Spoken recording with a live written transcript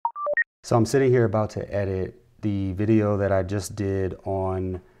So I'm sitting here about to edit the video that I just did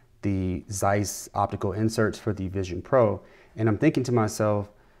on the Zeiss optical inserts for the Vision Pro. And I'm thinking to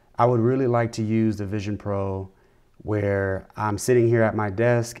myself, I would really like to use the Vision Pro where I'm sitting here at my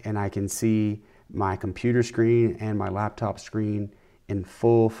desk and I can see my computer screen and my laptop screen in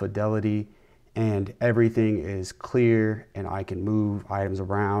full fidelity and everything is clear and I can move items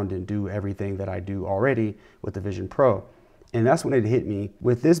around and do everything that I do already with the Vision Pro. And that's when it hit me.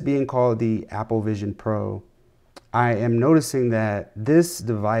 With this being called the Apple Vision Pro, I am noticing that this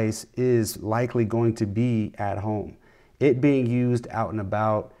device is likely going to be at home. It being used out and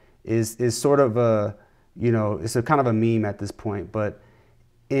about is sort of a, it's a kind of a meme at this point, but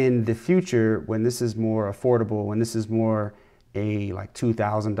in the future, when this is more affordable, when this is more a like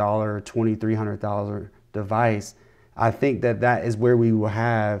 $2,000, $2,300 device, I think that that is where we will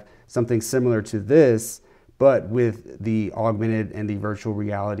have something similar to this, but with the augmented and the virtual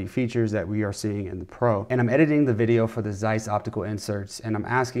reality features that we are seeing in the Pro. And I'm editing the video for the Zeiss optical inserts, and I'm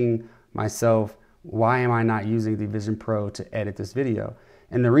asking myself, why am I not using the Vision Pro to edit this video?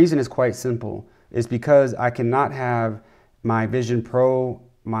 And the reason is quite simple. It's because I cannot have my Vision Pro,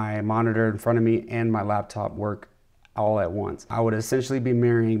 my monitor in front of me, and my laptop work all at once. I would essentially be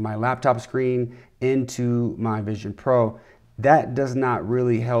mirroring my laptop screen into my Vision Pro. That does not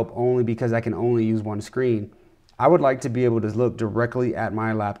really help, only because I can only use one screen. I would like to be able to look directly at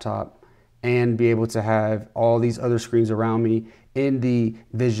my laptop and be able to have all these other screens around me in the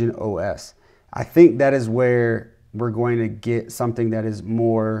Vision OS. I think that is where we're going to get something that is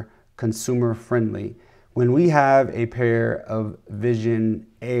more consumer friendly. When we have a pair of Vision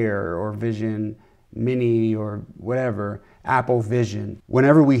Air or Vision Mini or whatever, Apple Vision,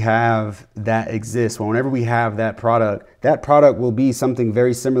 whenever we have that exists, whenever we have that product will be something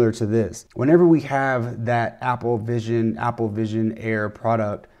very similar to this. Whenever we have that Apple Vision Air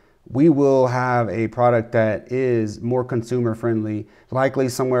product, we will have a product that is more consumer friendly, likely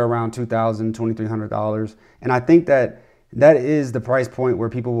somewhere around $2,000, $2,300. And I think that that is the price point where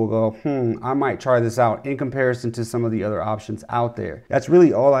people will go, I might try this out in comparison to some of the other options out there. That's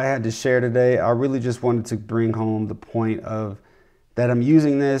really all I had to share today. I really just wanted to bring home the point of that I'm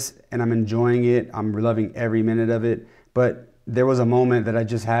using this and I'm enjoying it. I'm loving every minute of it. But there was a moment that I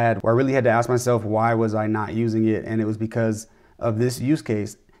just had where I really had to ask myself, why was I not using it? And it was because of this use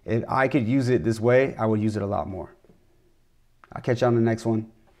case. If I could use it this way, I would use it a lot more. I'll catch you on the next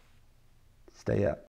one. Stay up.